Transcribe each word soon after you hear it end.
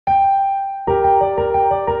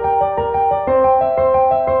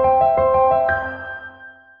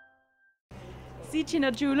Sigin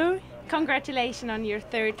Ojulu. Congratulations on your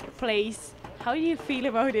third place. How do you feel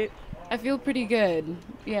about it? I feel pretty good.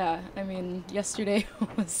 Yeah, I mean, yesterday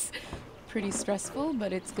was pretty stressful,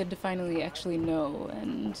 but it's good to finally actually know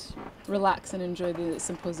and relax and enjoy the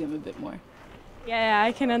symposium a bit more. Yeah,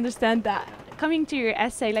 I can understand that. Coming to your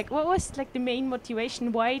essay, what was the main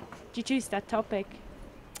motivation? Why did you choose that topic?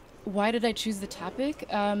 Why did I choose the topic?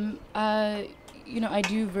 I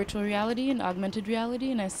do virtual reality and augmented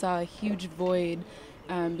reality, and I saw a huge void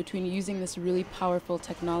between using this really powerful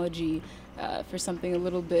technology for something a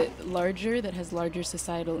little bit larger that has larger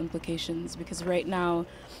societal implications. Because right now,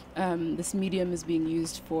 this medium is being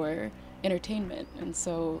used for entertainment, and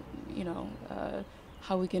so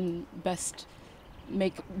how we can best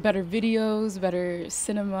make better videos, better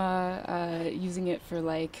cinema, using it for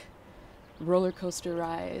roller coaster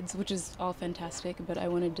rides, which is all fantastic, but I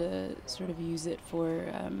wanted to sort of use it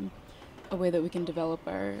for a way that we can develop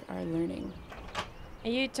our learning.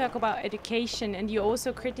 And you talk about education, and you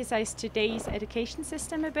also criticize today's education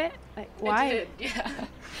system a bit. Why? I did, yeah.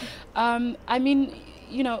 I mean,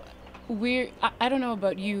 I don't know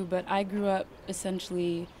about you, but I grew up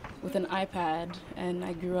essentially with an iPad, and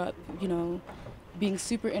I grew up, being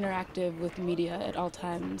super interactive with media at all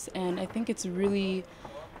times, and I think it's really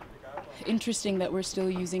interesting that we're still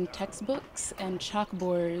using textbooks and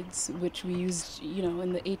chalkboards, which we used,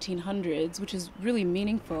 in the 1800s, which is really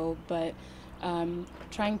meaningful, but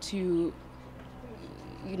trying to,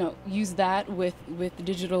 use that with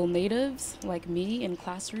digital natives like me in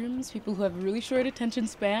classrooms, people who have really short attention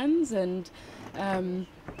spans, and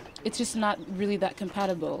it's just not really that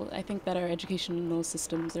compatible. I think that our educational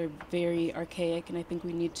systems are very archaic, and I think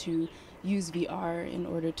we need to use VR in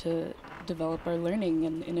order to develop our learning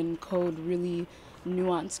and encode really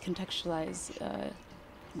nuanced, contextualized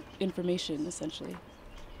information, essentially.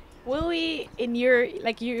 Will we, in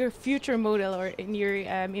your future model or in your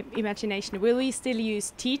imagination, will we still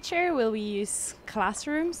use teacher? Will we use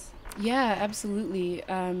classrooms? Yeah, absolutely.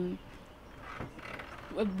 A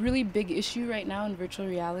really big issue right now in virtual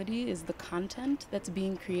reality is the content that's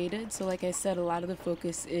being created. So like I said, a lot of the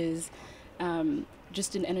focus is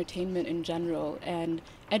just in entertainment in general, and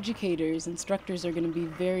educators, instructors are going to be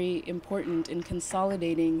very important in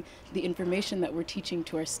consolidating the information that we're teaching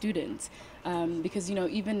to our students, because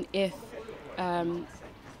even if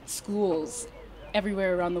schools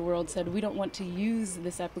everywhere around the world said we don't want to use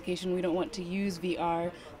this application, we don't want to use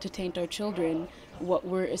VR to taint our children, what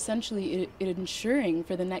we're essentially ensuring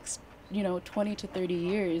for the next 20 to 30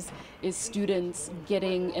 years is students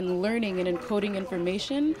getting and learning and encoding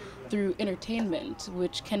information through entertainment,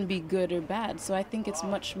 which can be good or bad. So I think it's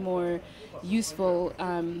much more useful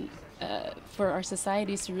for our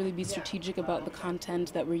societies to really be strategic about the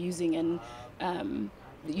content that we're using, and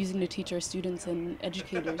using to teach our students, and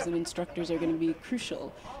educators and instructors are going to be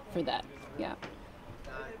crucial for that. Yeah.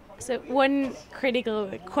 So one critical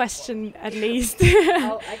question, at least.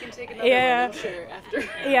 I can take another yeah. one, I'm sure,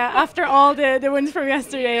 after. Yeah, after all the ones from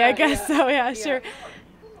yesterday, Yeah, I guess. yeah, So yeah, sure.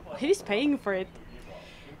 Who's paying for it?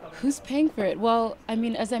 Who's paying for it? Well, I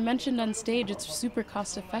mean, as I mentioned on stage, it's super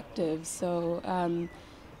cost effective. So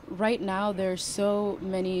right now there are so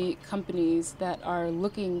many companies that are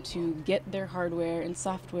looking to get their hardware and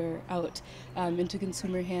software out into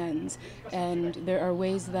consumer hands, and there are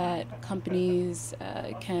ways that companies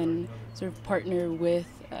can sort of partner with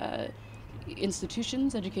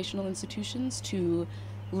institutions, educational institutions, to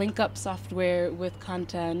link up software with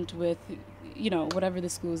content, with whatever the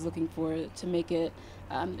school is looking for, to make it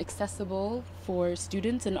accessible for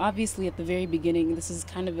students. And obviously at the very beginning this is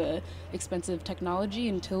kind of a expensive technology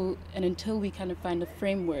until we kind of find a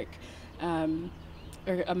framework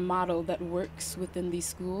or a model that works within these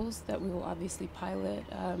schools that we will obviously pilot.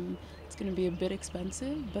 It's going to be a bit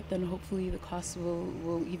expensive, but then hopefully the costs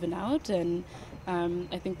will even out, and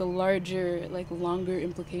I think the larger, longer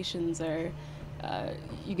implications are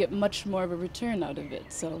you get much more of a return out of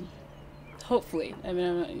it. So hopefully, I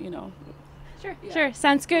mean, Sure, yeah. Sure,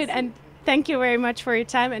 sounds good. And thank you very much for your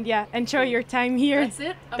time, and enjoy your time here. That's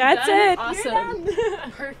it? That's done? it. Awesome. You're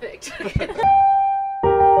done. Perfect.